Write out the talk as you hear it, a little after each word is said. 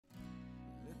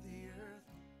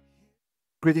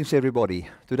Greetings, everybody.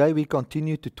 Today we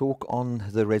continue to talk on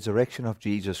the resurrection of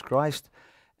Jesus Christ,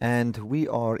 and we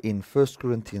are in 1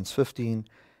 Corinthians 15,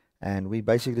 and we're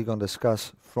basically going to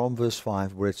discuss from verse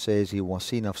 5 where it says he was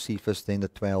seen of Cephas, then the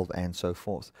 12, and so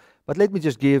forth. But let me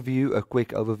just give you a quick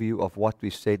overview of what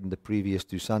we've said in the previous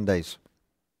 2 Sundays.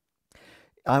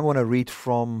 I want to read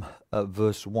from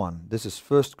verse 1. This is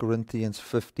 1 Corinthians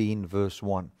 15, verse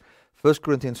 1. 1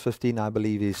 Corinthians 15, I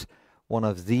believe, is one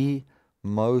of the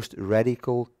most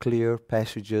radical, clear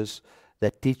passages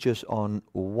that teaches on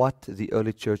what the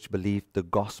early church believed the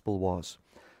gospel was.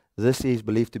 This is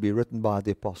believed to be written by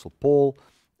the Apostle Paul,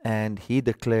 and he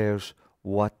declares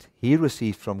what he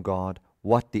received from God,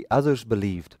 what the others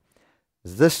believed.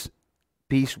 This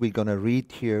piece we're going to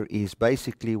read here is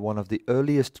basically one of the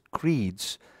earliest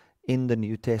creeds in the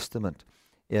New Testament.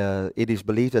 It is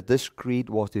believed that this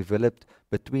creed was developed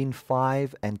between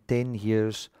 5 and 10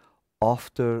 years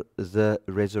after the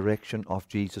resurrection of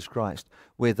Jesus Christ,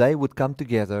 where they would come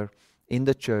together in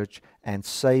the church and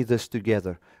say this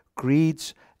together.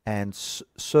 Creeds and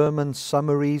sermon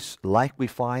summaries like we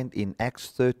find in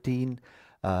Acts 13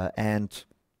 and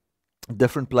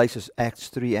different places, Acts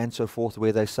 3 and so forth,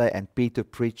 where they say, and Peter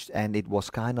preached, and it was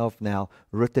kind of now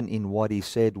written in what he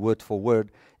said word for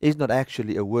word, is not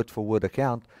actually a word for word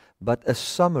account, but a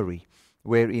summary,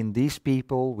 wherein these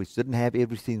people, which didn't have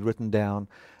everything written down,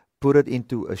 put it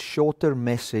into a shorter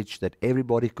message that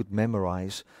everybody could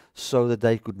memorize so that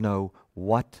they could know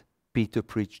what Peter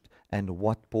preached and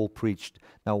what Paul preached.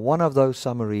 Now, one of those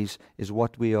summaries is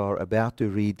what we are about to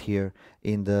read here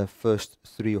in the first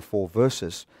 3 or 4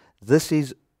 verses. This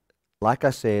is, like I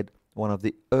said, one of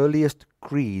the earliest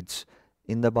creeds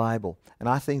in the Bible. And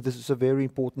I think this is a very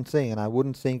important thing, and I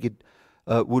wouldn't think it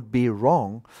would be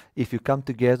wrong if you come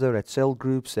together at cell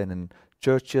groups and in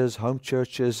churches, home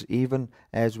churches, even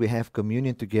as we have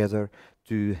communion together,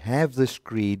 to have this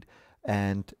creed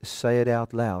and say it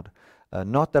out loud.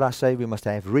 Not that I say we must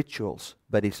have rituals,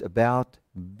 but it's about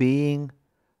being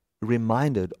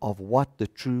reminded of what the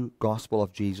true gospel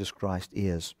of Jesus Christ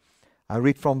is. I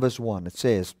read from verse 1. It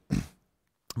says,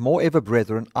 Moreover,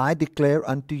 brethren, I declare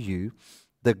unto you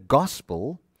the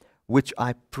gospel which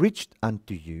I preached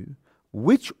unto you,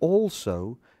 which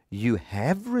also you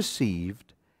have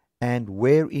received, and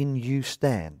wherein you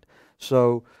stand.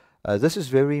 So this is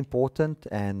very important,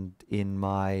 and in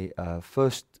my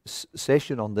first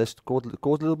session on this caused a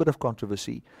little bit of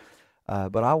controversy,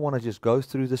 but I want to just go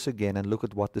through this again and look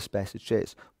at what this passage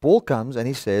says. Paul comes and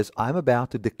he says, I'm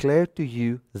about to declare to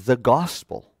you the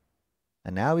gospel.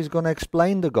 And now he's going to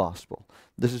explain the gospel.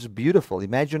 This is beautiful.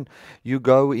 Imagine you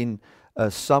go in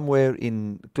somewhere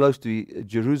in close to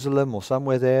Jerusalem or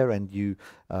somewhere there, and you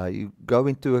go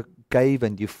into a cave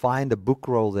and you find a book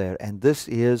roll there, and this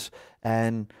is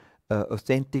an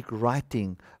authentic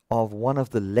writing of one of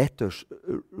the letters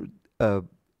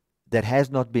that has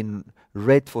not been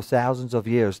read for thousands of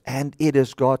years, and it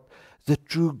has got the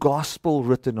true gospel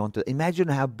written onto it. Imagine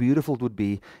how beautiful it would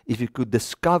be if you could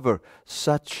discover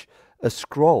such a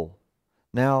scroll.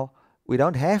 Now, we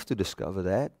don't have to discover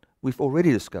that. We've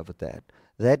already discovered that.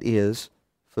 That is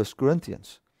 1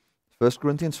 Corinthians. 1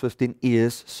 Corinthians 15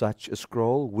 is such a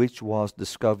scroll which was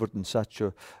discovered in such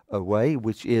a way,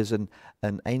 which is an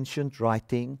ancient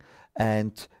writing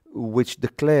and which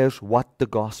declares what the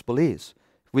gospel is.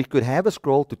 If we could have a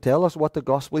scroll to tell us what the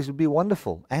gospel is, it would be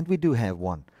wonderful. And we do have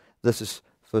one. This is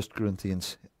 1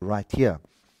 Corinthians right here.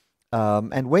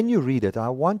 And when you read it, I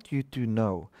want you to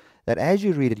know that as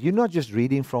you read it, you're not just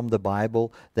reading from the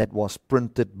Bible that was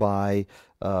printed by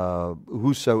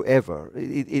whosoever.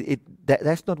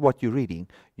 That's not what you're reading.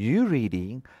 You're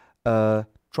reading a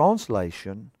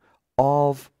translation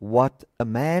of what a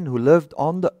man who lived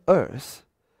on the earth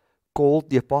called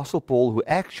the Apostle Paul, who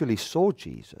actually saw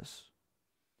Jesus,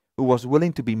 who was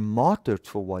willing to be martyred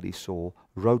for what he saw,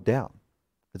 wrote down.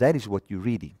 That is what you're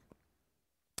reading.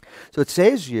 So it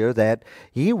says here that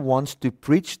he wants to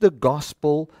preach the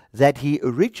gospel that he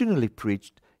originally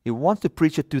preached. He wants to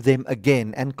preach it to them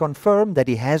again and confirm that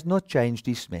he has not changed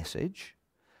his message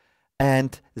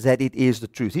and that it is the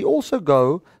truth. He also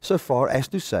goes so far as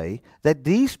to say that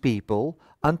these people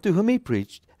unto whom he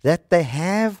preached, that they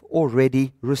have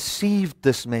already received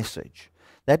this message.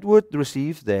 That word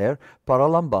received there,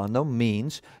 paralambano,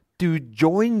 means to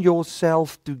join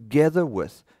yourself together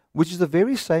with, which is the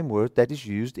very same word that is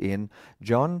used in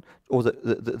John, or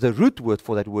the root word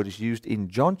for that word is used in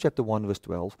John chapter 1 verse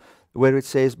 12, where it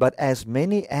says, But as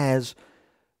many as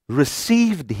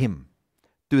received him,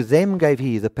 to them gave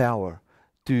he the power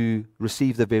to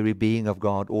receive the very being of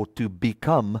God, or to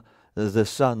become the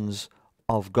sons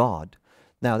of God.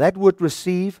 Now that word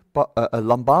receive,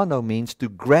 lambano, means to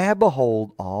grab a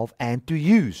hold of and to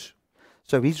use.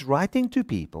 So he's writing to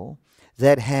people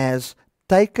that has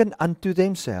taken unto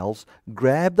themselves,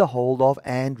 grabbed a hold of,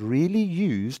 and really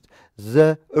used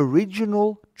the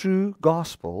original true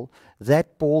gospel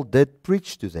that Paul did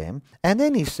preach to them. And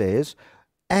then he says,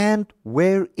 and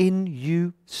wherein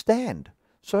you stand.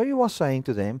 So he was saying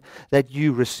to them that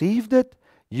you received it,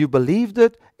 you believed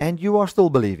it, and you are still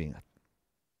believing it.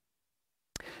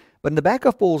 But in the back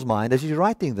of Paul's mind, as he's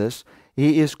writing this,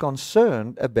 he is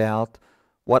concerned about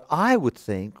what I would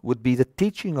think would be the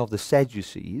teaching of the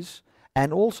Sadducees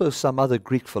and also some other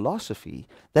Greek philosophy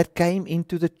that came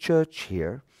into the church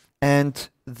here. And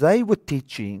they were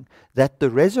teaching that the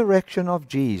resurrection of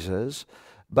Jesus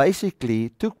basically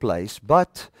took place,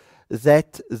 but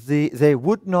that there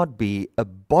would not be a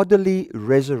bodily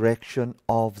resurrection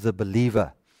of the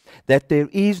believer, that there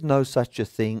is no such a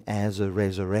thing as a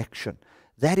resurrection.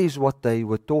 That is what they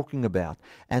were talking about.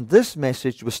 And this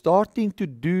message was starting to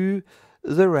do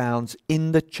the rounds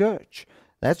in the church.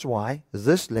 That's why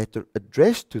this letter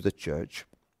addressed to the church,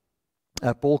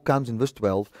 Paul comes in verse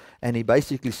 12, and he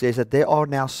basically says that there are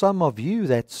now some of you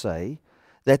that say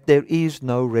that there is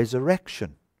no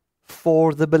resurrection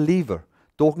for the believer,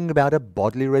 talking about a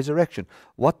bodily resurrection.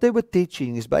 What they were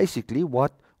teaching is basically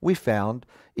what we found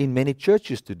in many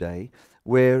churches today,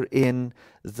 wherein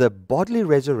the bodily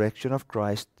resurrection of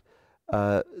Christ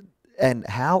and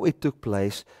how it took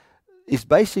place is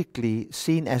basically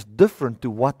seen as different to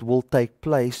what will take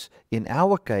place in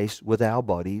our case with our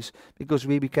bodies, because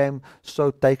we became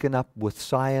so taken up with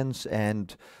science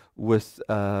and with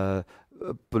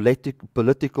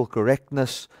political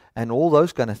correctness and all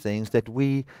those kind of things that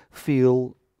we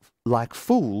feel like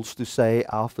fools to say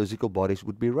our physical bodies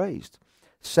would be raised.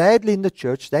 Sadly, in the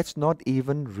church, that's not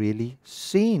even really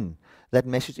seen. That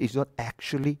message is not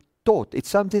actually taught. It's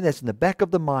something that's in the back of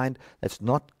the mind that's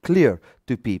not clear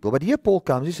to people. But here Paul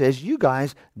comes, he says, you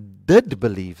guys did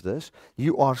believe this.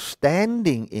 You are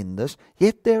standing in this.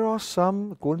 Yet there are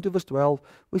some, according to verse 12,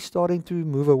 we're starting to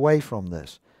move away from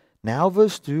this. Now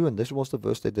verse 2, and this was the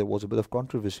verse that there was a bit of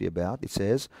controversy about, it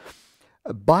says,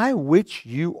 by which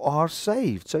you are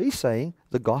saved. So he's saying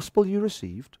the gospel you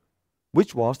received,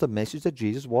 which was the message that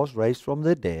Jesus was raised from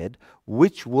the dead,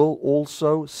 which will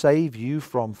also save you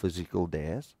from physical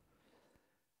death,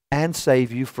 and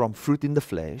save you from fruit in the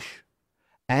flesh,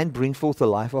 and bring forth the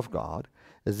life of God.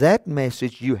 That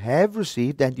message you have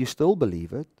received, and you still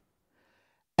believe it,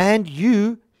 and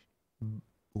you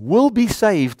will be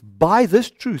saved by this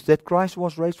truth that Christ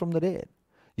was raised from the dead.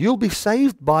 You'll be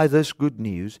saved by this good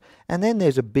news, and then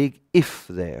there's a big if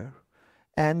there,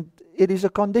 and it is a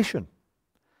condition.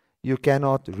 You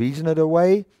cannot reason it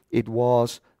away. It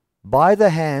was by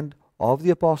the hand of the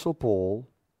Apostle Paul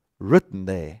written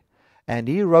there. And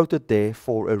he wrote it there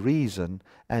for a reason.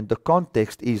 And the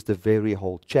context is the very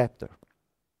whole chapter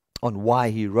on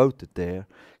why he wrote it there.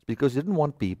 Because he didn't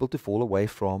want people to fall away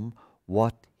from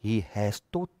what he has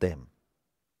taught them.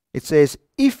 It says,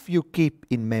 if you keep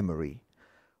in memory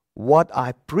what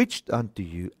I preached unto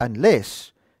you,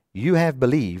 unless you have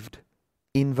believed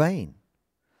in vain.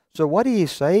 So what he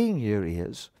is saying here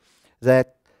is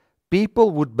that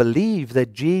people would believe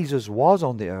that Jesus was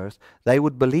on the earth. They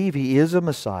would believe he is a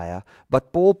Messiah,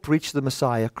 but Paul preached the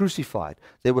Messiah crucified.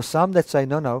 There were some that say,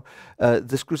 no,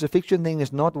 this crucifixion thing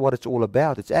is not what it's all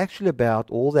about. It's actually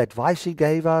about all the advice he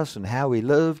gave us and how he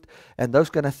lived and those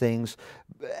kind of things,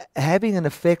 having an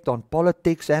effect on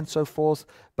politics and so forth.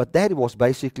 But that was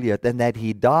basically it, and that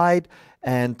he died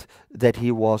and that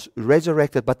he was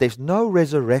resurrected, but there's no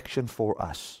resurrection for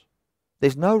us.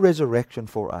 There's no resurrection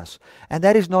for us. And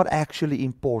that is not actually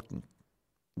important.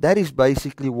 That is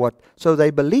basically what... So they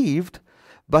believed,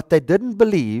 but they didn't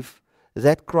believe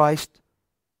that Christ,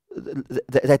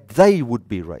 that they would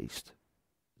be raised.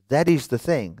 That is the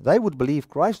thing. They would believe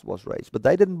Christ was raised, but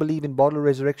they didn't believe in bodily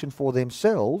resurrection for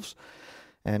themselves.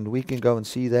 And we can go and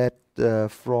see that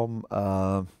from...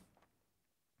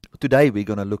 Today we're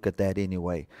going to look at that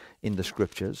anyway in the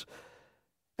scriptures.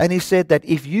 And he said that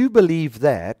if you believe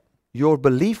that, your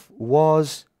belief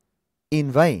was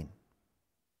in vain.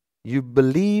 You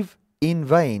believe in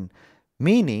vain,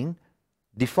 meaning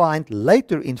defined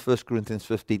later in 1 Corinthians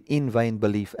 15, in vain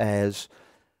belief as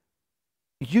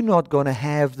you're not going to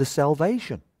have the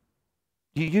salvation.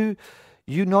 You're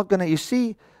not going to, you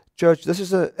see, church, this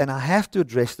is and I have to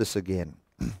address this again,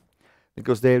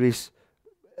 because there is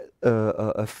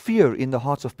a fear in the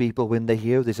hearts of people when they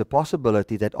hear there's a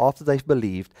possibility that after they've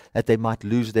believed that they might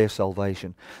lose their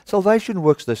salvation. Salvation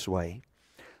works this way.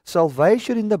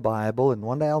 Salvation in the Bible, and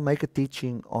one day I'll make a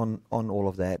teaching on all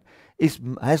of that,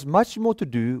 has much more to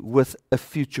do with a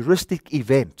futuristic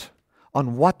event,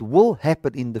 on what will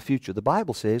happen in the future. The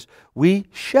Bible says we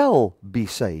shall be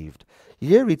saved.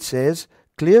 Here it says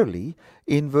clearly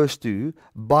in verse 2,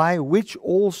 by which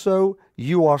also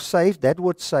you are saved. That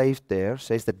word saved there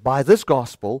says that by this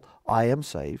gospel I am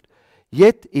saved.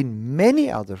 Yet in many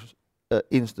other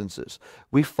instances,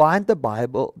 we find the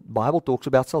Bible talks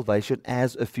about salvation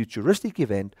as a futuristic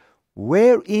event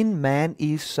wherein man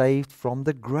is saved from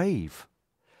the grave.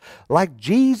 Like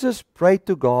Jesus prayed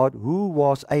to God who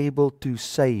was able to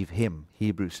save him,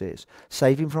 Hebrews says.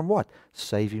 Save him from what?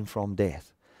 Save him from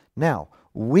death. Now,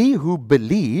 we who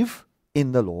believe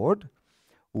in the Lord,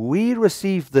 we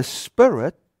receive the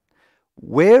Spirit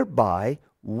whereby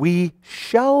we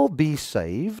shall be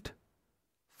saved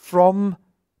from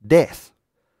death.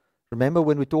 Remember,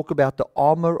 when we talk about the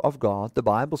armor of God, the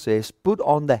Bible says, put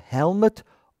on the helmet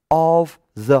of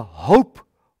the hope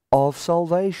of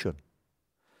salvation.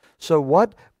 So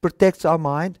what protects our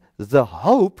mind? The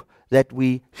hope that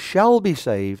we shall be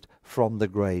saved from the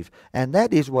grave. And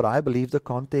that is what I believe the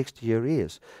context here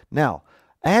is. Now,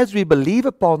 as we believe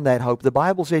upon that hope, the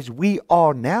Bible says we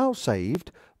are now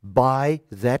saved by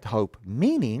that hope.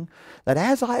 Meaning that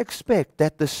as I expect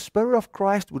that the Spirit of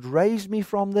Christ would raise me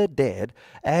from the dead,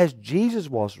 as Jesus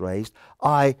was raised,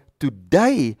 I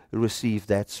today receive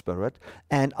that Spirit,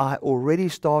 and I already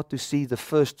start to see the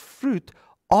first fruit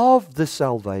of the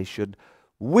salvation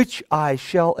which I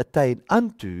shall attain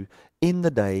unto in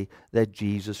the day that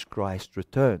Jesus Christ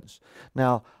returns.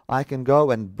 Now, I can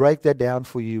go and break that down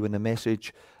for you in a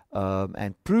message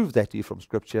and prove that to you from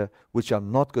Scripture, which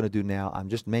I'm not going to do now. I'm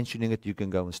just mentioning it. You can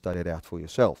go and study it out for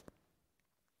yourself.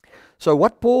 So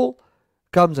what Paul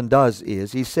comes and does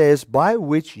is, he says, by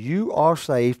which you are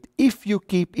saved, if you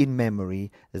keep in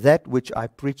memory that which I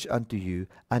preach unto you,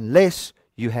 unless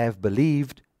you have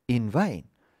believed in vain.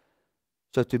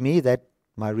 So to me, that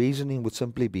my reasoning would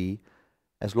simply be,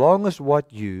 as long as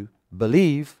what you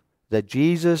believe that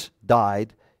Jesus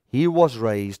died, he was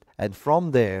raised, and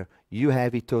from there you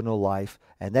have eternal life,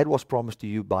 and that was promised to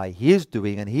you by his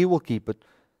doing, and he will keep it.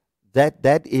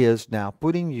 That is now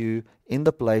putting you in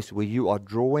the place where you are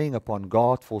drawing upon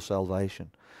God for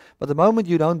salvation. But the moment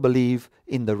you don't believe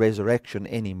in the resurrection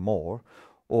anymore,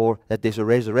 or that there's a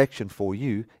resurrection for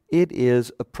you, it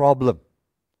is a problem.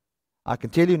 I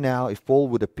can tell you now, if Paul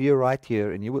would appear right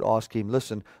here and you would ask him,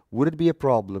 listen, would it be a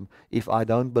problem if I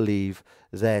don't believe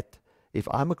that, if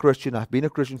I'm a Christian, I've been a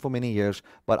Christian for many years,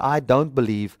 but I don't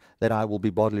believe that I will be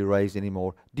bodily raised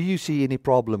anymore. Do you see any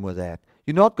problem with that?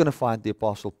 You're not going to find the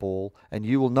Apostle Paul, and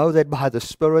you will know that by the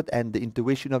Spirit and the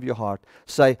intuition of your heart,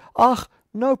 say,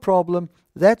 no problem,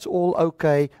 that's all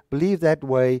okay, believe that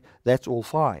way, that's all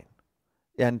fine.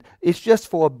 And it's just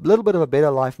for a little bit of a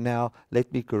better life now,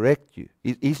 let me correct you.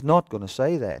 He's not going to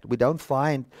say that. We don't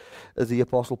find the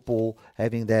Apostle Paul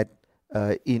having that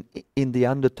in the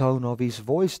undertone of his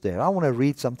voice there. I want to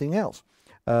read something else.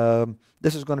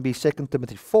 This is going to be 2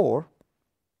 Timothy 4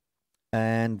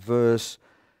 and verse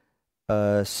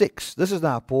 6. This is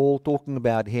now Paul talking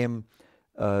about him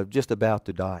just about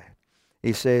to die.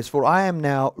 He says, for I am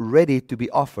now ready to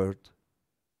be offered,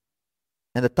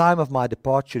 and the time of my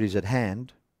departure is at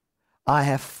hand. I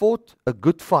have fought a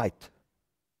good fight.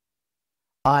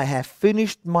 I have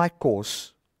finished my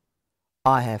course.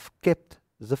 I have kept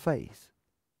the faith.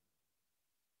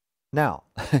 Now,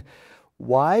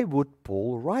 why would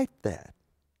Paul write that?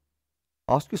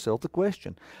 Ask yourself the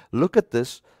question. Look at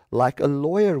this like a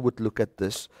lawyer would look at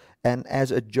this, and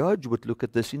as a judge would look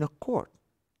at this in a court.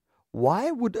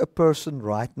 Why would a person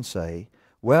write and say,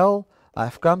 well,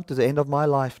 I've come to the end of my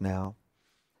life now,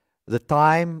 the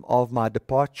time of my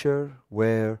departure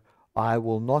where I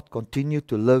will not continue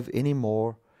to live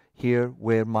anymore here,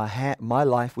 where my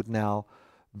life would now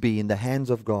be in the hands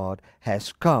of God,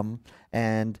 has come,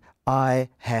 and I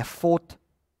have fought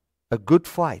a good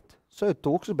fight. So it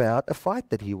talks about a fight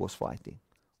that he was fighting.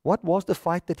 What was the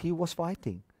fight that he was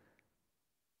fighting?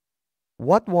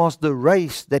 What was the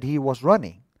race that he was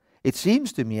running? It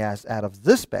seems to me, as out of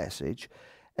this passage,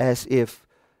 as if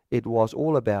it was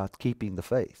all about keeping the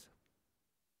faith.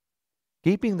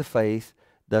 Keeping the faith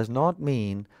does not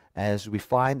mean, as we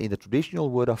find in the traditional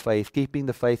word of faith, keeping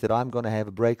the faith that I'm going to have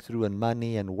a breakthrough in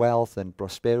money and wealth and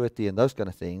prosperity and those kind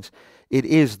of things. It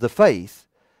is the faith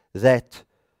that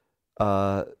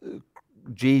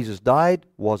Jesus died,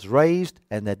 was raised,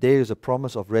 and that there is a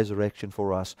promise of resurrection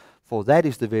for us. For that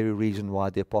is the very reason why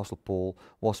the Apostle Paul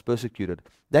was persecuted.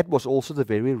 That was also the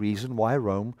very reason why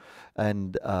Rome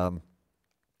and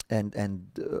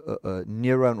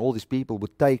Nero and all these people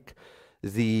would take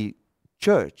the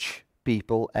church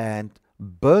people and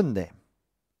burn them,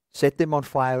 set them on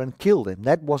fire and kill them.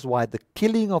 That was why the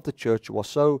killing of the church was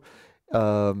so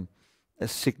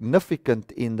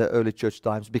significant in the early church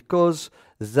times, because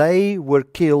they were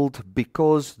killed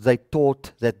because they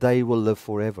taught that they will live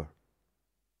forever.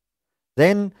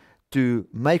 Then, to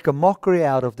make a mockery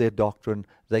out of their doctrine,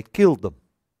 they killed them.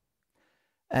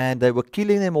 And they were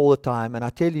killing them all the time. And I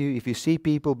tell you, if you see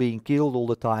people being killed all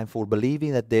the time for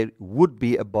believing that there would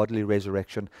be a bodily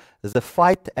resurrection, the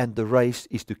fight and the race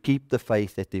is to keep the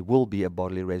faith that there will be a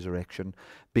bodily resurrection,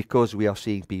 because we are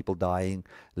seeing people dying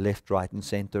left, right, and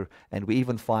center. And we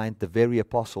even find the very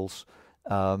apostles,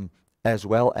 as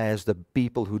well as the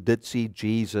people who did see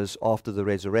Jesus after the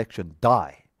resurrection,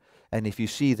 die. And if you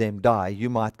see them die, you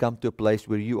might come to a place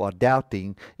where you are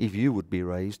doubting if you would be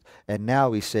raised. And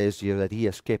now he says here that he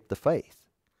has kept the faith.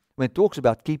 When it talks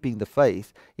about keeping the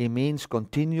faith, it means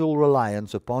continual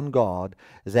reliance upon God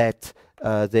that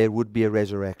there would be a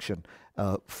resurrection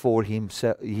for him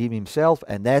himself.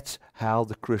 And that's how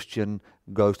the Christian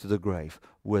goes to the grave,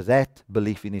 with that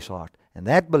belief in his heart. And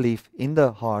that belief in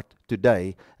the heart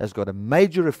today has got a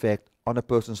major effect on a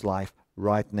person's life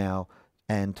right now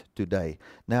and today.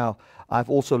 Now, I've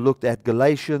also looked at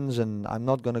Galatians, and I'm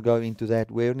not going to go into that,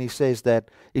 where he says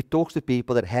that it talks to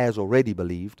people that has already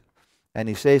believed, and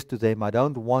he says to them, I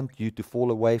don't want you to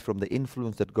fall away from the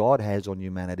influence that God has on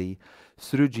humanity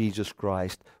through Jesus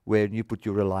Christ, where you put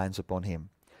your reliance upon him.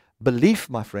 Belief,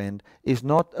 my friend, is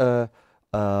not a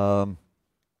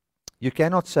you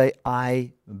cannot say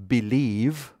I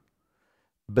believe.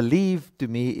 Believe to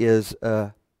me is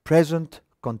a present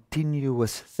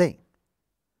continuous thing.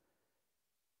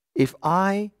 If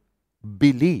I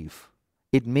believe,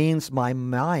 it means my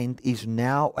mind is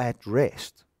now at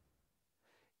rest.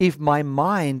 If my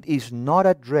mind is not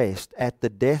at rest at the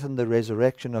death and the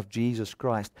resurrection of Jesus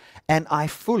Christ, and I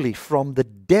fully, from the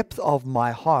depth of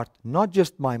my heart, not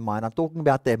just my mind, I'm talking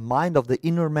about the mind of the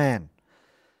inner man,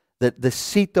 the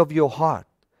seat of your heart,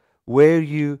 where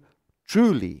you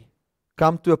truly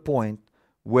come to a point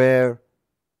where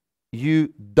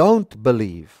you don't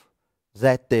believe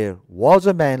that there was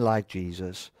a man like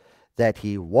Jesus, that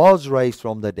he was raised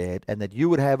from the dead, and that you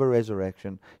would have a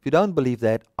resurrection. If you don't believe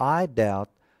that, I doubt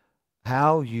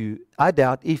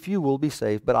if you will be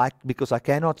saved, because I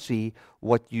cannot see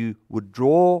what you would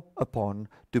draw upon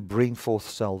to bring forth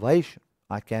salvation.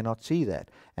 I cannot see that.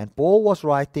 And Paul was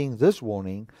writing this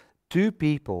warning to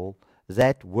people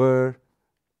that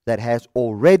has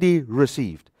already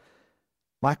received.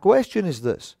 My question is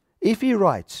this: if he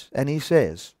writes and he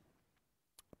says,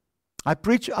 I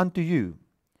preach unto you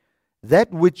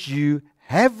that which you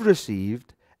have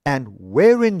received, and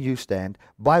wherein you stand,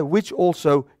 by which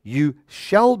also you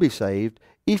shall be saved,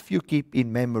 if you keep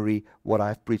in memory what I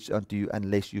have preached unto you,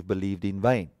 unless you've believed in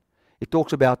vain. It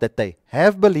talks about that they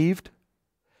have believed.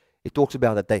 It talks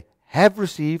about that they have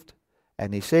received.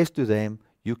 And he says to them,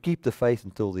 you keep the faith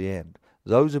until the end.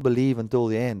 Those who believe until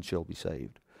the end shall be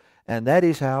saved. And that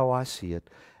is how I see it.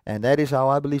 And that is how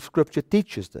I believe Scripture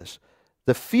teaches this.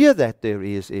 The fear that there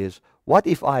is, what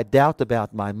if I doubt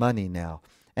about my money now?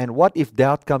 And what if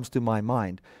doubt comes to my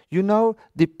mind? You know,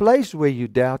 the place where you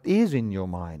doubt is in your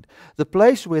mind. The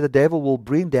place where the devil will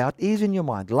bring doubt is in your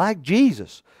mind. Like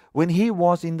Jesus, when he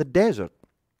was in the desert.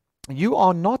 You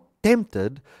are not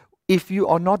tempted if you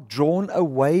are not drawn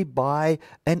away by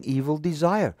an evil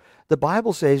desire. The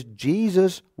Bible says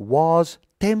Jesus was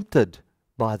tempted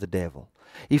by the devil.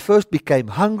 He first became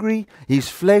hungry. His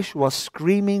flesh was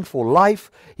screaming for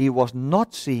life. He was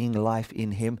not seeing life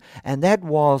in him. And that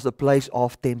was a place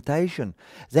of temptation.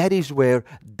 That is where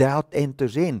doubt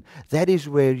enters in. That is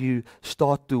where you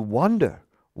start to wonder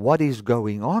what is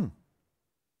going on.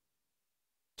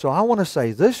 So I want to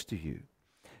say this to you,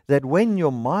 that when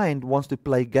your mind wants to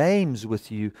play games with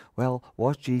you, well,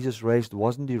 was Jesus raised?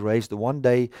 Wasn't he raised? One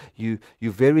day you're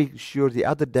very sure, the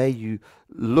other day you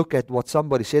look at what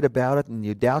somebody said about it and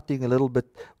you're doubting a little bit,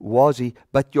 was he?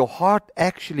 But your heart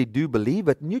actually do believe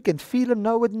it, and you can feel and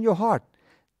know it in your heart.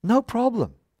 No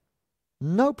problem.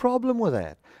 No problem with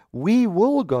that. We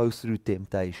will go through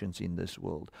temptations in this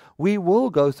world. We will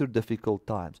go through difficult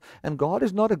times. And God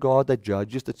is not a God that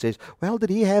judges, that says, well, did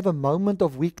he have a moment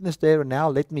of weakness there and now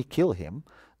let me kill him?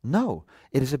 No.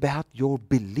 It is about your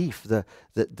belief, the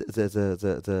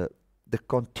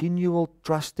continual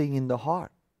trusting in the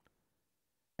heart.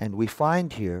 And we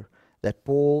find here that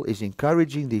Paul is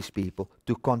encouraging these people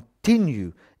to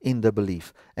continue in the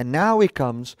belief. And now he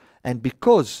comes, and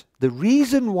because the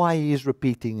reason why he is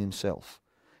repeating himself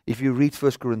if you read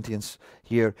 1 Corinthians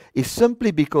here, is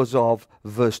simply because of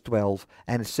verse 12.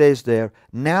 And it says there,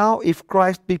 now if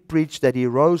Christ be preached that he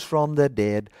rose from the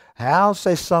dead, how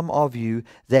say some of you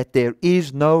that there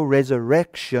is no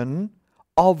resurrection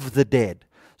of the dead?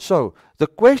 So, the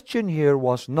question here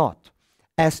was not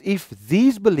as if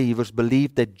these believers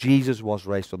believed that Jesus was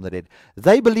raised from the dead.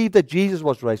 They believed that Jesus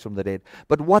was raised from the dead.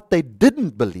 But what they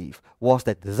didn't believe was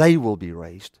that they will be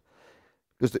raised.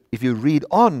 Because if you read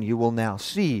on, you will now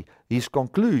see his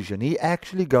conclusion. He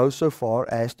actually goes so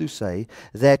far as to say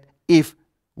that if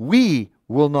we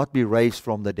will not be raised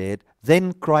from the dead,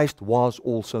 then Christ was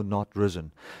also not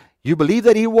risen. You believe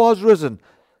that he was risen.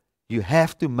 You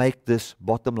have to make this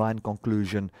bottom line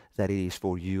conclusion that it is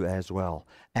for you as well.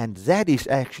 And that is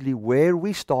actually where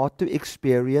we start to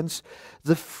experience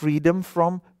the freedom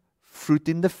from fruit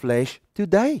in the flesh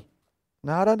today.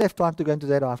 Now, I don't have time to go into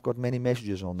that. I've got many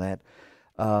messages on that.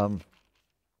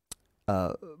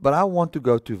 But I want to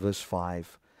go to verse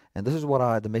 5. And this is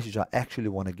what the message I actually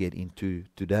want to get into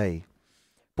today.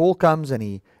 Paul comes and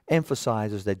he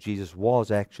emphasizes that Jesus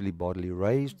was actually bodily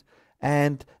raised,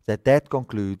 and that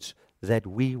concludes that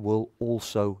we will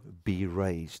also be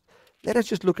raised. Let us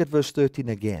just look at verse 13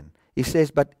 again. He says,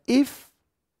 but if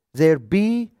there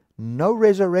be no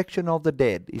resurrection of the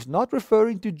dead, he's not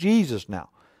referring to Jesus now.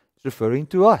 He's referring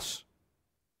to us.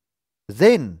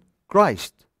 Then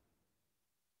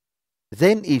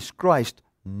is Christ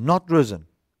not risen.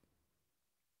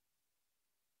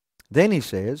 Then he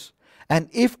says, and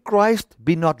if Christ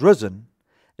be not risen,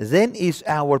 then is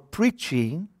our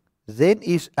preaching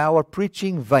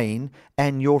vain,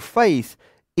 and your faith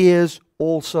is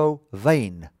also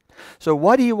vain. So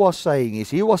what he was saying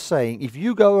is, if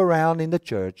you go around in the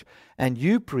church and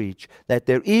you preach that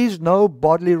there is no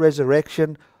bodily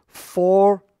resurrection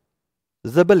for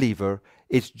the believer,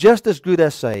 it's just as good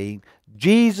as saying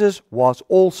Jesus was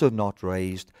also not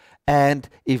raised. And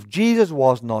if Jesus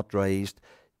was not raised,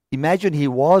 imagine he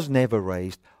was never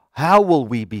raised, how will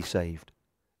we be saved?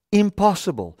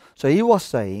 Impossible. So he was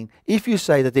saying, if you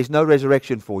say that there's no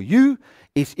resurrection for you,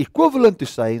 it's equivalent to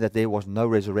saying that there was no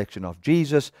resurrection of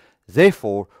Jesus.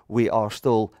 Therefore, we are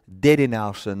still dead in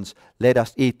our sins. Let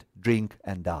us eat, drink,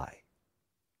 and die.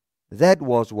 That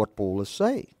was what Paul is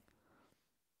saying.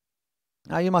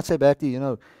 Now you might say, Bertie,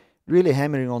 really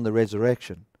hammering on the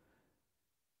resurrection.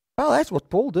 Well, that's what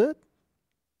Paul did.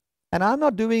 And I'm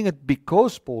not doing it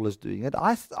because Paul is doing it.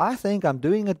 I think I'm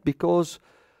doing it because,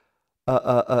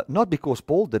 not because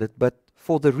Paul did it, but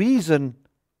for the reason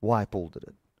why Paul did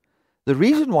it. The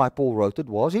reason why Paul wrote it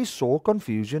was he saw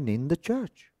confusion in the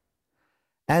church.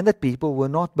 And that people were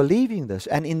not believing this.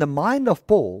 And in the mind of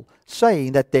Paul,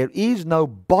 saying that there is no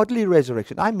bodily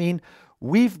resurrection. I mean,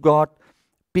 we've got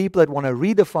people that want to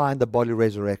redefine the bodily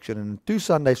resurrection. And 2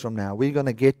 Sundays from now, we're going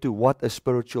to get to what a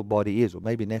spiritual body is. Or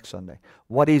maybe next Sunday.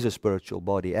 What is a spiritual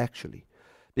body actually?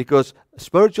 Because a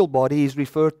spiritual body is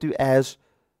referred to as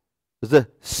the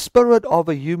spirit of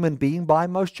a human being by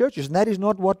most churches. And that is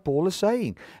not what Paul is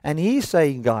saying. And he's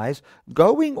saying, guys,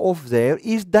 going off there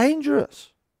is dangerous.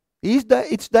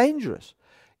 It's dangerous.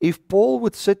 If Paul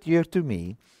would sit here to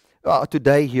me,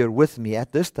 today here with me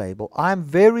at this table, I'm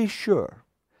very sure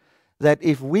that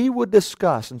if we would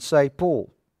discuss and say,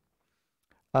 Paul,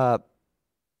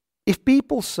 if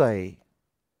people say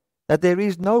that there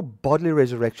is no bodily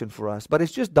resurrection for us, but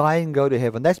it's just die and go to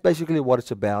heaven, that's basically what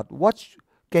it's about.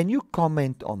 Can you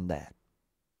comment on that?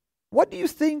 What do you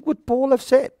think would Paul have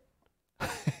said?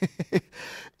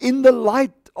 In the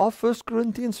light of 1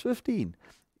 Corinthians 15.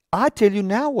 I tell you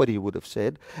now what he would have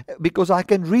said, because I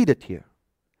can read it here.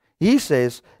 He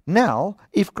says, now,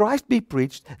 if Christ be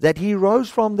preached that he rose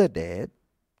from the dead,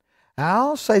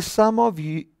 how say some of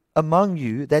you among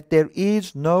you that there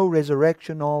is no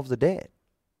resurrection of the dead?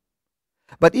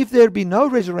 But if there be no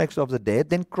resurrection of the dead,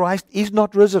 then Christ is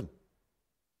not risen.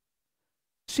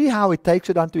 See how he takes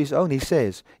it unto his own. He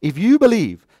says, if you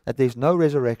believe that there's no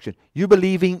resurrection, you're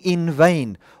believing in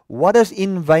vain. What does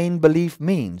in vain belief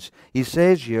means? He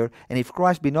says here, and if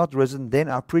Christ be not risen, then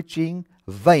our preaching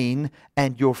vain,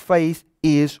 and your faith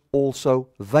is also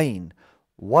vain.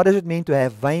 What does it mean to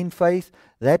have vain faith?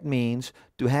 That means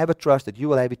to have a trust that you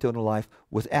will have eternal life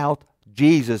without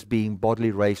Jesus being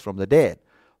bodily raised from the dead.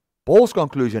 Paul's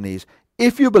conclusion is,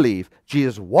 if you believe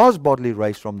Jesus was bodily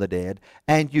raised from the dead,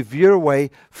 and you veer away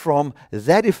from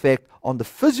that effect on the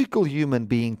physical human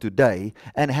being today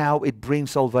and how it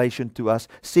brings salvation to us,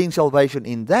 seeing salvation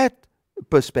in that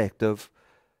perspective,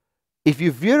 if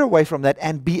you veer away from that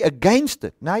and be against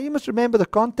it. Now you must remember the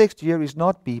context here is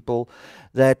not people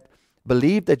that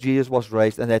believe that Jesus was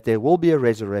raised and that there will be a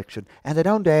resurrection and they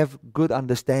don't have good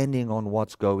understanding on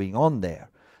what's going on there.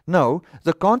 No,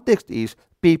 the context is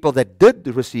people that did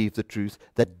receive the truth,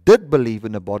 that did believe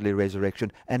in a bodily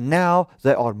resurrection, and now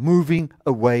they are moving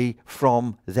away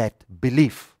from that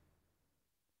belief.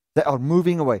 They are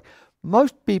moving away.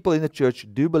 Most people in the church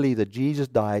do believe that Jesus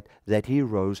died, that he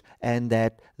rose, and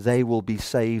that they will be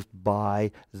saved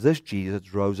by this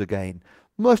Jesus rose again.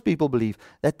 Most people believe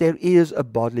that there is a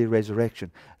bodily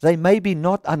resurrection. They maybe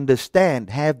not understand,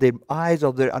 have the eyes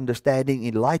of their understanding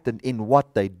enlightened in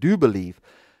what they do believe.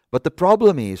 But the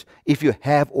problem is, if you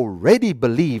have already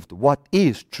believed what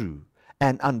is true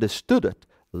and understood it,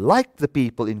 like the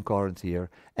people in Corinth here,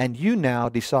 and you now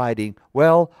deciding,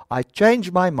 well, I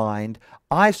changed my mind,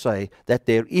 I say that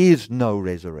there is no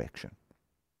resurrection.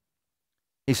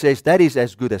 He says that is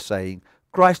as good as saying,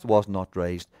 Christ was not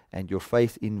raised, and your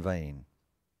faith in vain.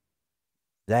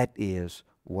 That is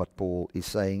what Paul is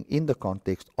saying in the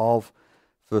context of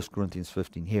 1 Corinthians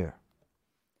 15 here.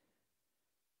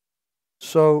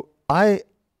 So I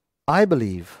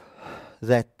believe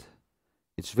that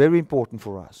it's very important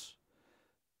for us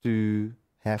to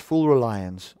have full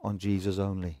reliance on Jesus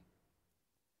only.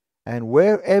 And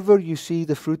wherever you see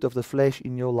the fruit of the flesh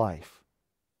in your life,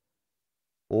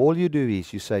 all you do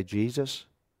is you say, Jesus,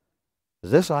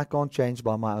 this I can't change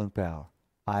by my own power.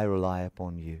 I rely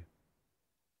upon you.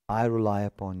 I rely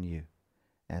upon you.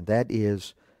 And that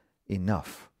is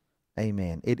enough.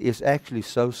 Amen. It is actually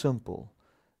so simple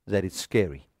that it's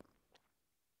scary.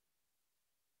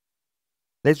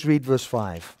 Let's read verse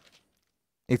 5.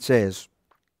 It says,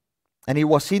 and he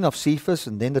was seen of Cephas,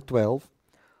 and then the 12.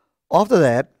 After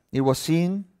that, he was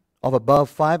seen of above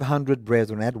 500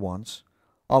 brethren at once,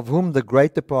 of whom the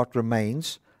greater part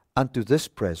remains unto this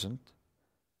present,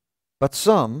 but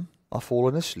some are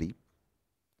fallen asleep.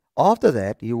 After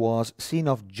that, he was seen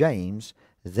of James,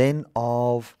 then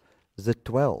of the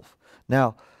 12.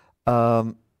 Now,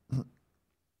 and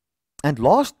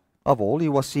last of all, he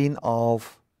was seen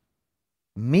of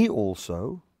me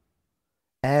also,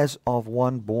 as of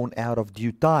one born out of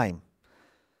due time.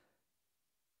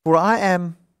 For I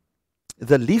am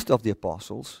the least of the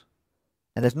apostles,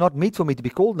 and it's not meet for me to be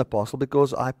called an apostle,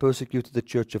 because I persecuted the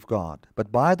church of God.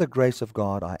 But by the grace of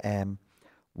God I am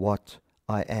what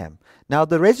I am. Now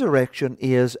the resurrection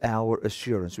is our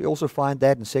assurance. We also find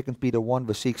that in 2 Peter 1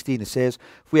 verse 16. It says,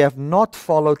 if we have not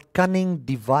followed cunning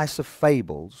divisive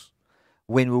fables,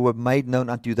 when we were made known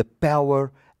unto the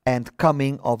power and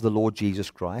coming of the Lord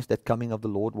Jesus Christ. That coming of the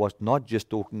Lord was not just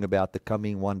talking about the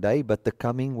coming one day, but the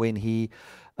coming when he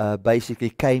basically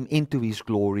came into his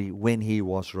glory when he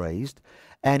was raised.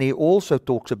 And he also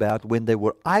talks about when they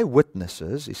were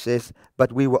eyewitnesses. He says,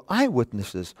 but we were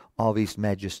eyewitnesses of his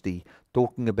majesty,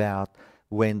 talking about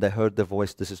when they heard the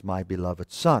voice, this is my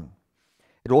beloved Son.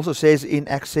 It also says in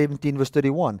Acts 17 verse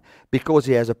 31, because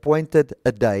he has appointed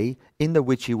a day in the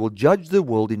which he will judge the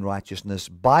world in righteousness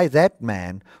by that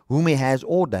man whom he has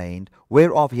ordained,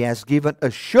 whereof he has given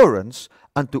assurance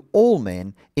unto all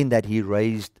men, in that he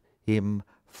raised him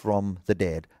from the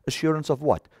dead. Assurance of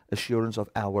what? Assurance of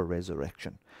our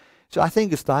resurrection. So I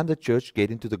think it's time the church get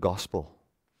into the gospel.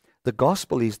 The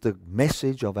gospel is the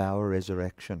message of our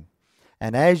resurrection.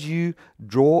 And as you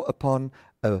draw upon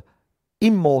a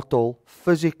immortal,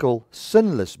 physical,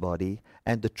 sinless body,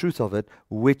 and the truth of it,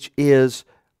 which is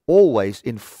always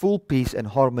in full peace and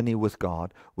harmony with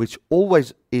God, which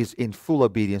always is in full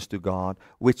obedience to God,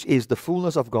 which is the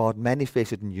fullness of God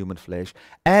manifested in human flesh.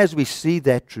 As we see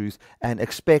that truth and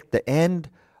expect the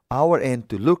end, our end,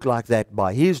 to look like that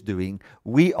by His doing,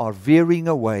 we are veering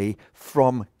away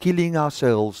from killing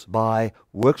ourselves by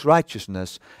works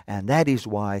righteousness, and that is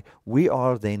why we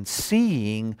are then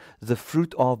seeing the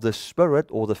fruit of the Spirit,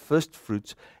 or the first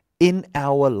fruits, in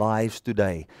our lives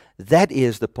today. That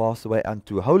is the pathway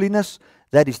unto holiness.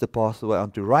 That is the pathway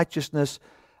unto righteousness,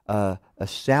 a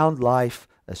sound life,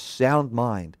 a sound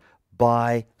mind,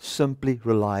 by simply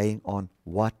relying on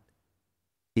what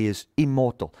is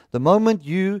immortal. The moment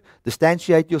you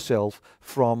distantiate yourself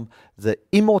from the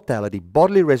immortality,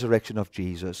 bodily resurrection of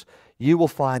Jesus, you will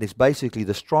find it's basically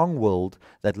the strong-willed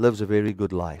that lives a very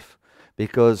good life,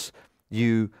 because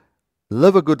you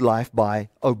live a good life by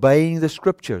obeying the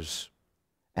Scriptures.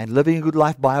 And living a good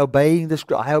life by obeying the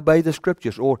Scriptures. I obey the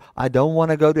Scriptures, or I don't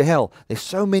want to go to hell. There's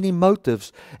so many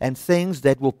motives and things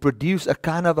that will produce a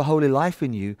kind of a holy life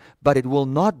in you, but it will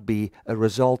not be a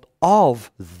result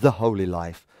of the holy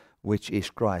life, which is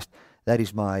Christ. That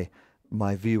is my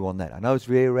view on that. I know it's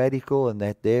very radical, and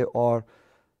that there are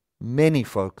many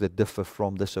folk that differ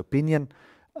from this opinion,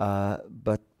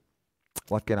 but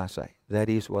what can I say? That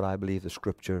is what I believe the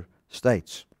Scripture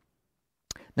states.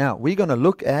 Now, we're going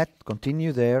to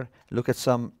continue there, look at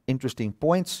some interesting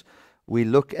points. We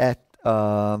look at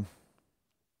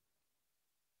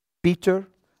Peter,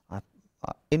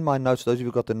 in my notes, those of you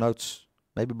who got the notes,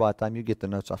 maybe by the time you get the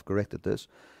notes, I've corrected this.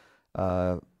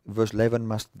 Verse 11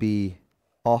 must be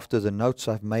after the notes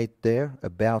I've made there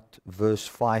about verse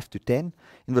 5 to 10.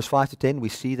 In verse 5 to 10, we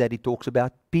see that he talks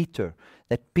about Peter,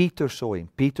 that Peter saw him.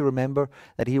 Peter, remember,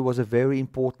 that he was a very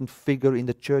important figure in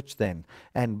the church then.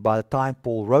 And by the time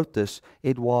Paul wrote this,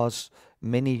 it was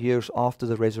many years after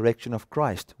the resurrection of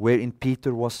Christ, wherein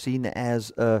Peter was seen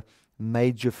as a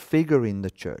major figure in the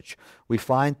church. We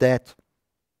find that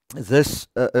this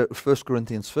 1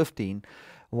 Corinthians 15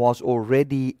 was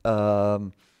already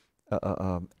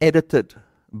edited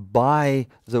by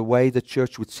the way the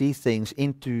church would see things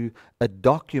into a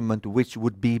document which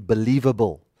would be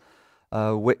believable,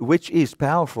 which is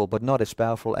powerful, but not as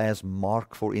powerful as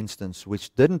Mark, for instance,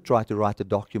 which didn't try to write a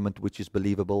document which is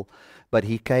believable, but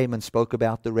he came and spoke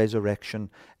about the resurrection,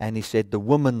 and he said the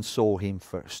woman saw him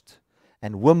first.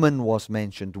 And woman was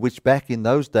mentioned, which back in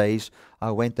those days,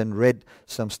 I went and read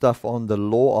some stuff on the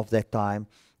law of that time,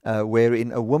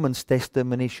 wherein a woman's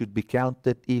testimony should be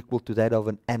counted equal to that of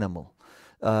an animal.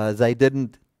 They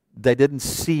didn't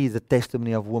see the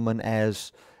testimony of woman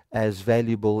as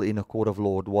valuable in a court of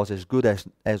law. It was as good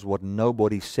as what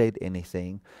nobody said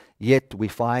anything. Yet we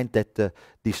find that the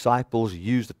disciples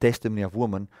used the testimony of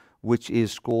woman, which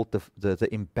is called the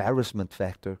embarrassment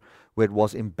factor, where it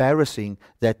was embarrassing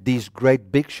that these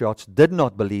great big shots did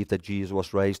not believe that Jesus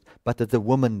was raised, but that the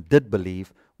woman did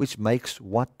believe, which makes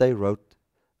what they wrote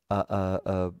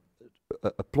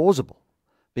plausible.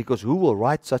 Because who will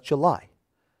write such a lie?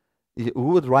 Who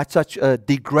would write such a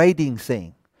degrading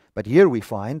thing? But here we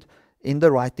find in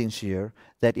the writings here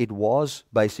that it was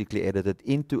basically edited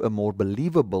into a more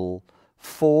believable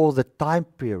for the time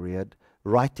period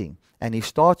writing. And he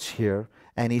starts here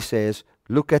and he says,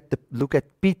 look at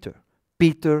Peter.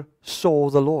 Peter saw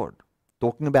the Lord.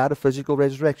 Talking about a physical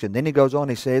resurrection. Then he goes on,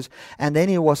 he says, and then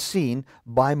he was seen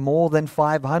by more than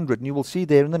 500. And you will see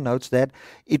there in the notes that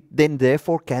it then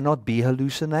therefore cannot be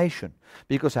hallucination.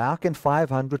 Because how can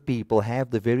 500 people have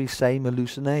the very same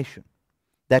hallucination?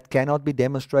 That cannot be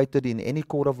demonstrated in any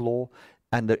court of law.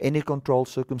 Under any controlled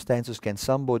circumstances can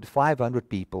 500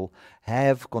 people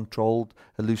have controlled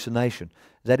hallucination.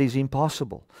 That is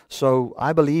impossible. So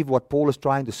I believe what Paul is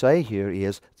trying to say here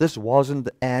is this wasn't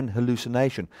an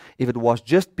hallucination. If it was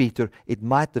just Peter, it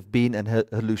might have been an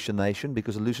hallucination,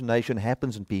 because hallucination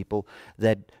happens in people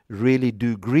that really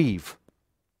do grieve.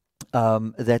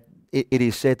 That it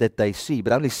is said that they see,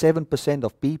 but only 7%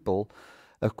 of people,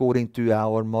 according to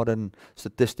our modern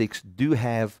statistics, do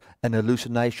have an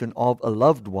hallucination of a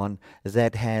loved one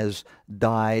that has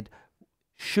died,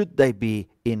 should they be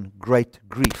in great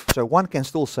grief. So one can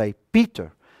still say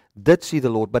Peter did see the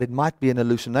Lord, but it might be an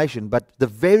hallucination. But the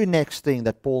very next thing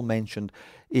that Paul mentioned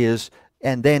is,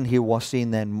 and then he was seen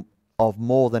then of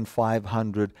more than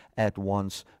 500 at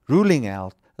once, ruling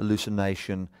out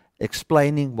hallucination,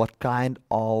 explaining what kind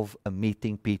of a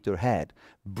meeting Peter had,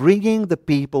 bringing the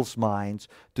people's minds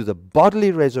to the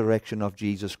bodily resurrection of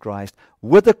Jesus Christ,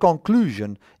 with a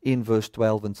conclusion in verse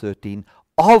 12 and 13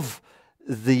 of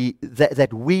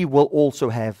that we will also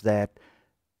have that,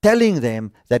 telling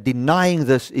them that denying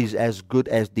this is as good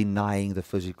as denying the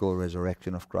physical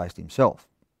resurrection of Christ himself.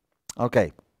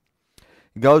 Okay.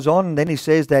 He goes on, and then he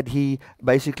says that he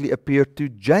basically appeared to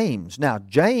James. Now,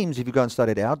 James, if you go and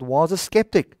study it out, was a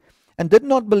skeptic and did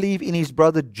not believe in his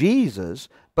brother Jesus,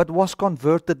 but was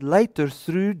converted later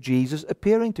through Jesus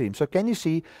appearing to him. So can you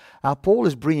see how Paul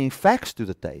is bringing facts to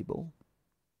the table,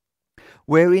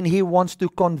 wherein he wants to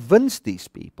convince these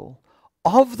people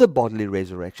of the bodily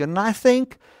resurrection. And I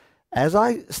think, as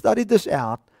I studied this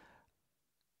out,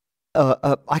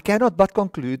 I cannot but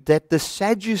conclude that the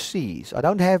Sadducees, I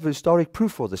don't have historic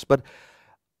proof for this, but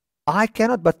I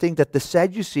cannot but think that the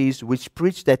Sadducees, which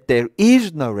preach that there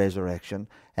is no resurrection,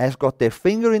 has got their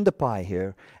finger in the pie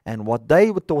here, and what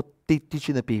they were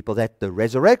teaching the people, that the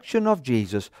resurrection of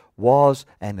Jesus was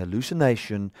an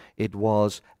hallucination. It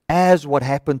was as what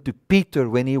happened to Peter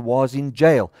when he was in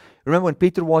jail. Remember when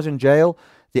Peter was in jail,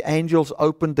 the angels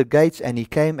opened the gates and he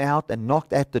came out and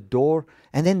knocked at the door,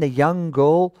 and then the young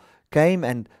girl came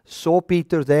and saw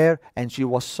Peter there, and she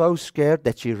was so scared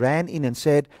that she ran in and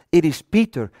said, "It is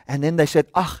Peter." And then they said,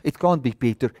 "It can't be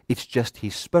Peter, it's just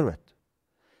his spirit."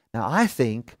 Now I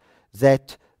think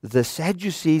that the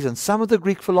Sadducees and some of the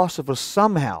Greek philosophers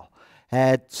somehow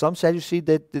had some Sadducees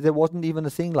that there wasn't even a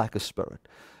thing like a spirit.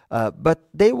 But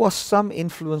there was some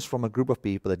influence from a group of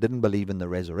people that didn't believe in the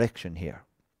resurrection here.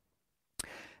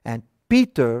 And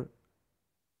Peter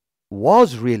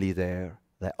was really there.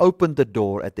 They opened the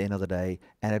door at the end of the day,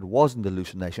 and it wasn't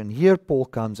hallucination. Here Paul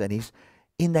comes and he's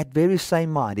in that very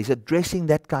same mind. He's addressing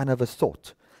that kind of a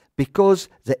thought. Because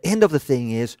the end of the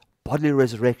thing is bodily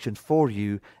resurrection for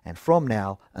you, and from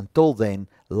now until then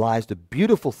lies the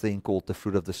beautiful thing called the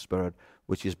fruit of the Spirit,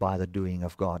 which is by the doing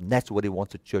of God. And that's what He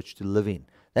wants the church to live in.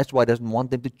 That's why He doesn't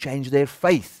want them to change their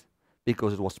faith,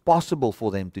 because it was possible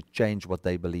for them to change what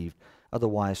they believed.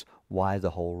 Otherwise, why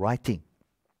the whole writing?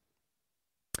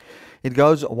 It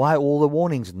goes, why all the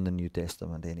warnings in the New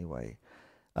Testament anyway?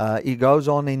 He goes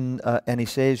on and he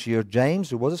says here,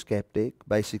 James, who was a skeptic,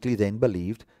 basically then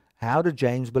believed. How did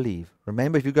James believe?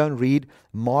 Remember, if you go and read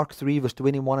Mark 3, verse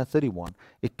 21 and 31,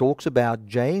 it talks about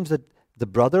James, the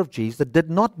brother of Jesus, that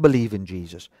did not believe in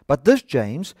Jesus. But this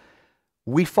James,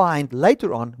 we find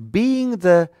later on, being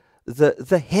the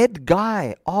head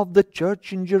guy of the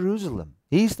church in Jerusalem.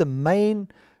 He's the main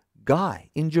guy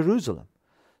in Jerusalem.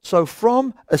 So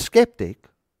from a skeptic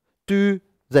to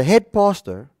the head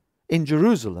pastor in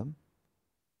Jerusalem,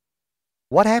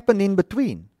 what happened in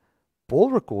between?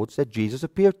 Paul records that Jesus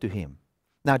appeared to him.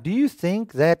 Now, do you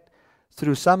think that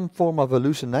through some form of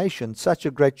hallucination, such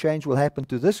a great change will happen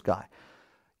to this guy?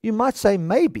 You might say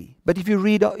maybe, but if you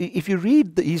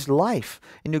read his life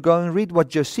and you go and read what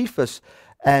Josephus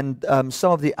and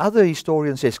some of the other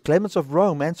historians says, Clemens of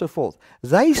Rome and so forth,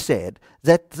 they said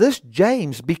that this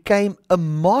James became a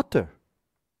martyr.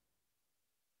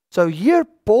 So here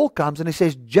Paul comes and he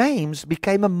says James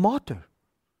became a martyr.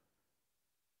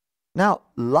 Now,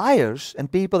 liars and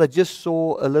people that just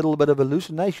saw a little bit of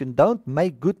hallucination don't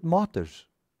make good martyrs.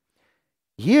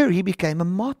 Here he became a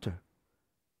martyr,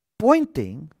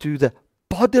 pointing to the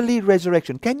bodily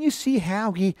resurrection. Can you see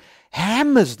how he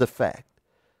hammers the fact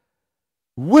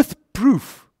with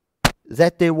proof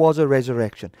that there was a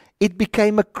resurrection? It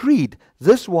became a creed.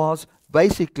 This was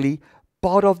basically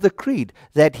part of the creed,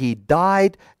 that he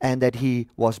died and that he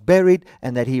was buried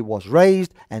and that he was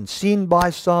raised and seen by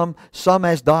some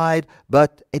has died,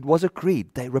 but it was a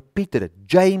creed. They repeated it.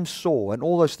 James saw and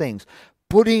all those things,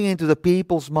 putting into the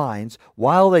people's minds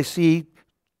while they see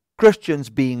Christians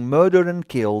being murdered and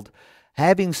killed,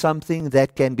 having something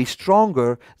that can be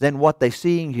stronger than what they're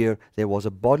seeing here. There was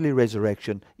a bodily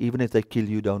resurrection. Even if they kill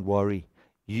you, don't worry.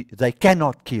 They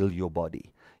cannot kill your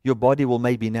body. Your body will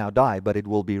maybe now die, but it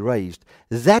will be raised.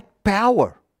 That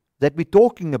power that we're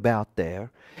talking about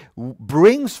there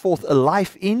brings forth a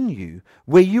life in you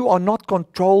where you are not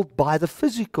controlled by the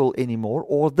physical anymore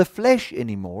or the flesh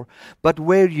anymore, but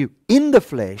where you, in the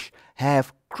flesh,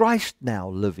 have Christ now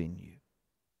live in you.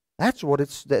 That's what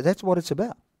it's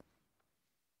about.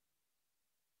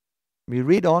 We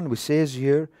read on, we says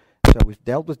here, so we've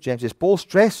dealt with James, says, Paul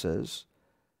stresses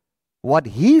what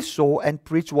he saw and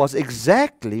preached was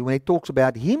exactly, when he talks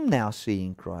about him now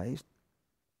seeing Christ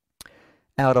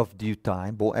out of due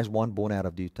time, as one born out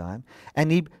of due time,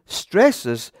 and he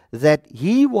stresses that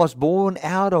he was born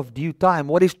out of due time.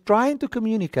 What he's trying to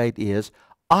communicate is,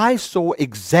 I saw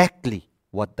exactly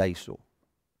what they saw.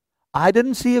 I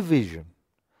didn't see a vision.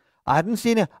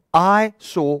 I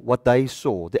saw what they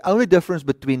saw. The only difference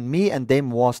between me and them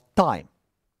was time.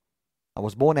 I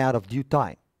was born out of due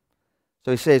time. So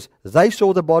he says, they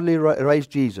saw the bodily raised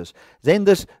Jesus. Then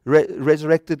this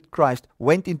resurrected Christ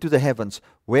went into the heavens,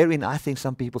 wherein I think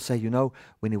some people say,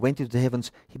 when he went into the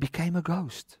heavens, he became a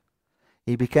ghost.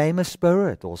 He became a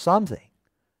spirit or something.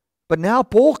 But now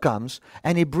Paul comes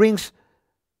and he brings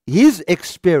his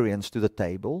experience to the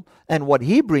table. And what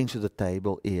he brings to the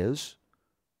table is,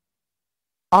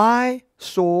 I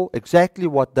saw exactly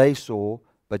what they saw,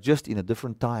 but just in a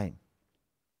different time.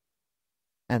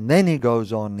 And then he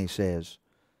goes on and he says,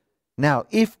 now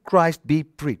if Christ be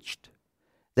preached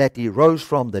that he rose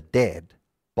from the dead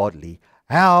bodily,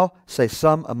 how say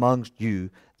some amongst you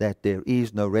that there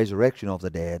is no resurrection of the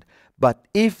dead? But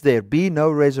if there be no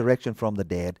resurrection from the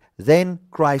dead, then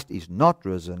Christ is not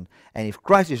risen. And if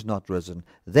Christ is not risen,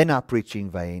 then our preaching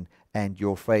vain, and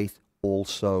your faith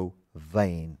also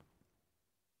vain.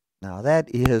 Now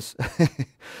that is...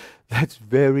 That's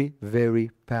very,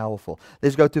 very powerful.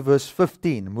 Let's go to verse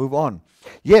 15. Move on.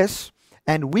 Yes,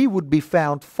 and we would be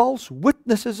found false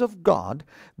witnesses of God,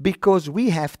 because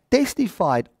we have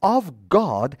testified of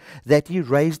God that he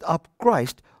raised up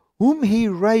Christ, whom he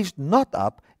raised not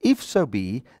up, if so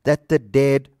be that the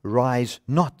dead rise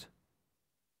not.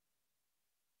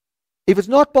 If it's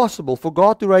not possible for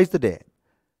God to raise the dead,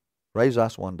 raise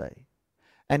us one day.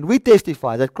 And we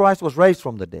testify that Christ was raised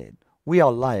from the dead. We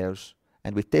are liars,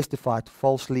 and we testified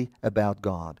falsely about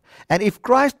God. And if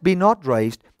Christ be not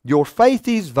raised, your faith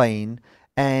is vain,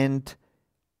 and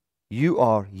you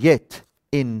are yet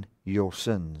in your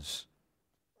sins.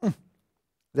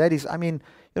 That is, you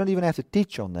don't even have to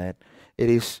teach on that.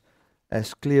 It is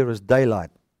as clear as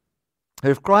daylight.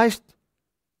 If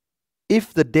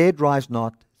the dead rise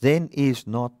not, then is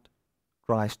not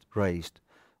Christ raised.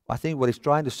 I think what he's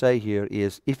trying to say here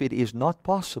is, if it is not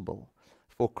possible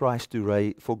for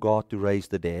God to raise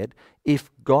the dead,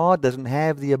 if God doesn't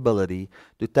have the ability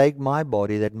to take my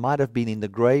body that might have been in the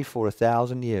grave for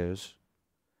 1,000 years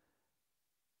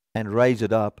and raise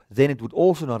it up, then it would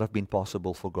also not have been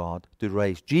possible for God to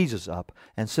raise Jesus up.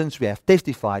 And since we have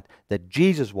testified that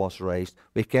Jesus was raised,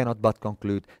 we cannot but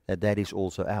conclude that that is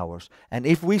also ours. And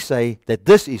if we say that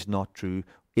this is not true,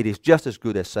 it is just as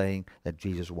good as saying that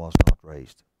Jesus was not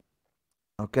raised.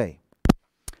 Okay.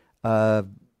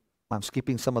 I'm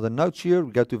skipping some of the notes here.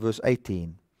 We go to verse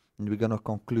 18, and we're going to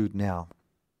conclude now.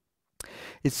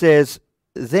 It says,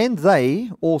 "Then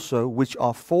they also which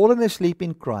are fallen asleep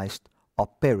in Christ are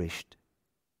perished.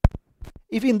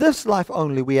 If in this life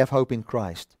only we have hope in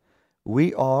Christ,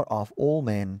 we are of all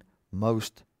men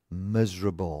most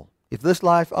miserable." If this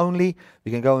life only,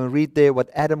 we can go and read there what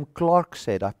Adam Clarke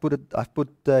said. I've put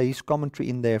his commentary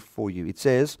in there for you. It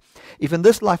says, "If in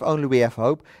this life only we have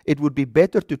hope, it would be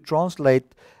better to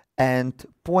translate and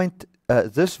point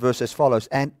this verse as follows: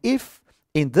 and if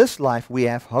in this life we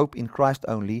have hope in Christ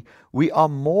only, we are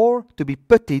more to be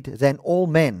pitied than all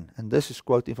men." And this is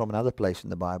quoting from another place in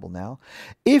the Bible now.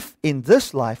 "If in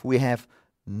this life we have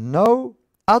no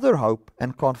other hope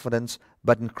and confidence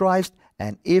but in Christ,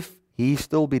 and if he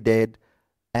still be dead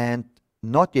and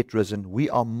not yet risen, we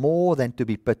are more than to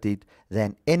be pitied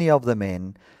than any of the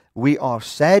men. We are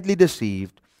sadly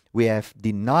deceived. We have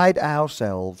denied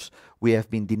ourselves. We have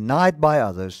been denied by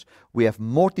others. We have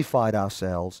mortified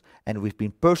ourselves, and we've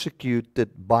been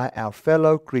persecuted by our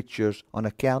fellow creatures on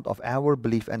account of our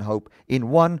belief and hope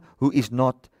in one who is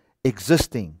not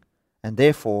existing, and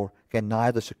therefore can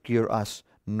neither secure us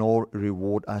nor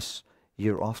reward us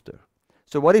hereafter."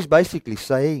 So what he's basically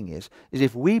saying is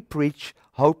if we preach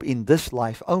hope in this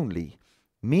life only,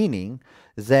 meaning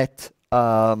that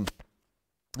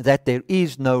that there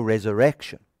is no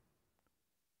resurrection,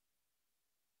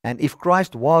 and if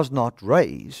Christ was not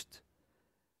raised,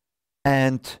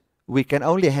 and we can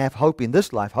only have hope in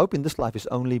this life is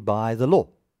only by the law,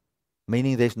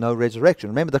 meaning there's no resurrection.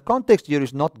 Remember, the context here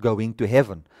is not going to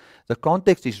heaven. The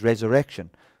context is resurrection.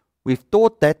 We've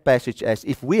taught that passage as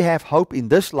if we have hope in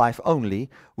this life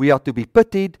only, we are to be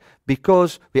pitied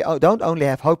because we don't only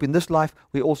have hope in this life,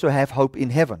 we also have hope in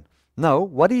heaven. No,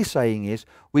 what he's saying is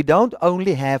we don't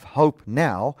only have hope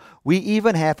now, we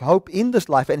even have hope in this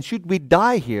life. And should we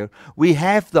die here, we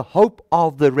have the hope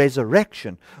of the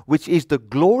resurrection, which is the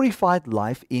glorified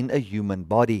life in a human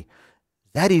body.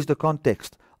 That is the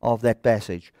context of that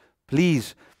passage.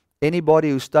 Please, anybody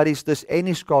who studies this,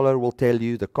 any scholar will tell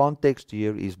you the context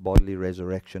here is bodily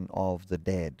resurrection of the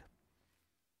dead.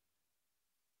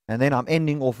 And then I'm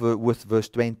ending off with verse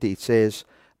 20. It says,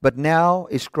 "But now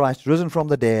is Christ risen from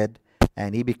the dead,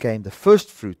 and he became the first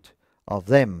fruit of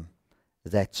them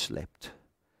that slept."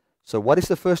 So what is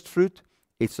the first fruit?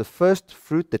 It's the first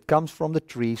fruit that comes from the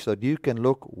tree, so that you can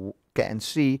look and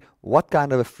see what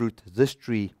kind of a fruit this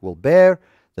tree will bear.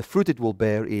 The fruit it will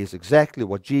bear is exactly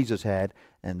what Jesus had,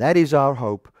 and that is our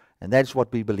hope, and that's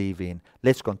what we believe in.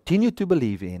 Let's continue to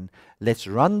believe in. Let's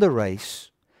run the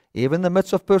race, even in the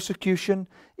midst of persecution,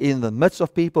 in the midst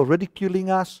of people ridiculing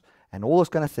us, and all those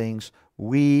kind of things.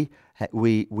 We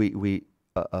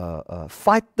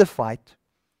fight the fight.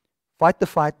 Fight the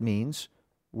fight means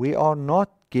we are not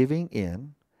giving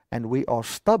in, and we are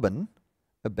stubborn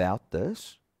about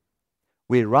this.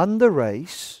 We run the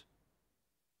race.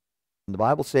 And the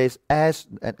Bible says,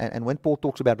 and when Paul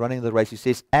talks about running the race, he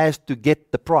says, as to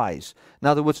get the prize. In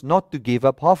other words, not to give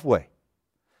up halfway.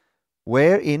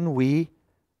 Wherein we,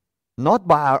 not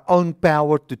by our own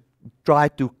power to try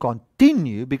to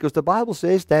continue, because the Bible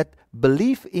says that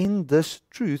belief in this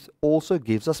truth also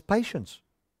gives us patience.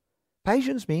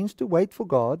 Patience means to wait for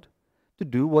God to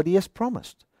do what he has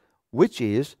promised, which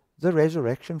is the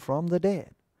resurrection from the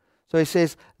dead. So he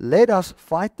says, let us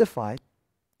fight the fight,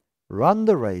 run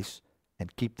the race,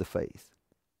 and keep the faith.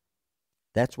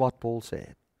 That's what Paul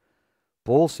said.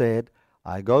 Paul said,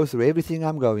 I go through everything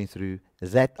I'm going through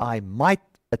that I might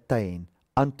attain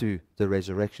unto the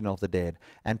resurrection of the dead.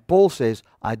 And Paul says,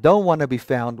 I don't want to be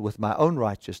found with my own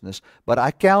righteousness, but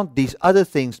I count these other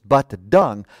things but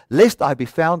dung, lest I be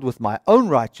found with my own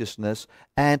righteousness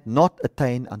and not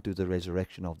attain unto the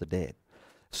resurrection of the dead.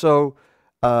 So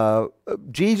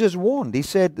Jesus warned. He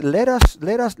said, let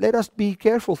us be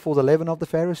careful for the leaven of the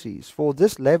Pharisees, for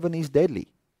this leaven is deadly.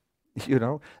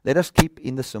 Let us keep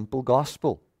in the simple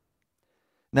gospel.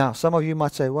 Now, some of you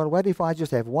might say, well, what if I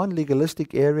just have one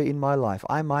legalistic area in my life?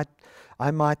 I might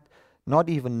not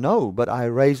even know, but I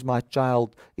raise my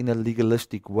child in a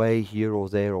legalistic way here or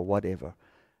there or whatever.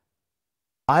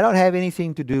 I don't have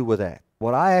anything to do with that.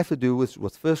 what I have to do with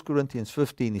 1 Corinthians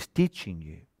 15 is teaching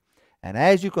you. And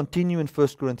as you continue in 1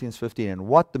 Corinthians 15 and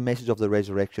what the message of the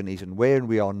resurrection is and where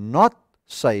we are not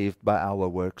saved by our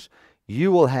works,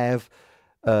 you will have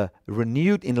a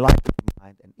renewed enlightened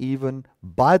mind, and even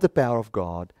by the power of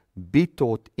God be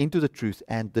taught into the truth,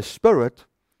 and the Spirit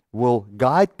will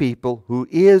guide people who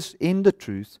is in the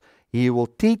truth. He will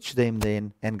teach them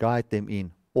then and guide them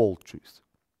in all truth.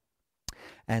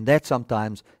 And that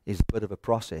sometimes is a bit of a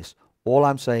process. All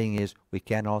I'm saying is we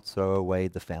cannot throw away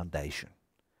the foundation,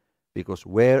 because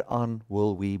whereon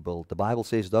will we build? The Bible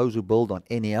says those who build on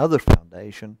any other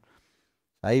foundation,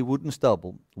 a wood and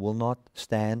stubble, will not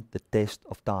stand the test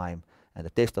of time. And the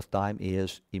test of time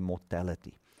is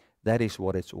immortality. That is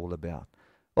what it's all about.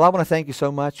 Well, I want to thank you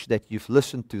so much that you've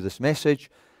listened to this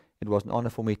message. It was an honor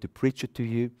for me to preach it to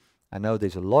you. I know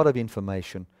there's a lot of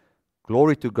information.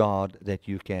 Glory to God that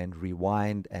you can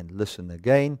rewind and listen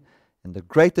again. And the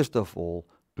greatest of all,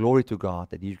 glory to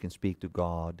God that you can speak to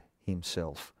God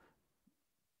Himself.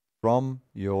 From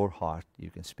your heart, you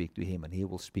can speak to Him and He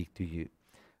will speak to you.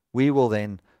 We will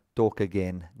then talk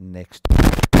again next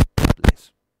week.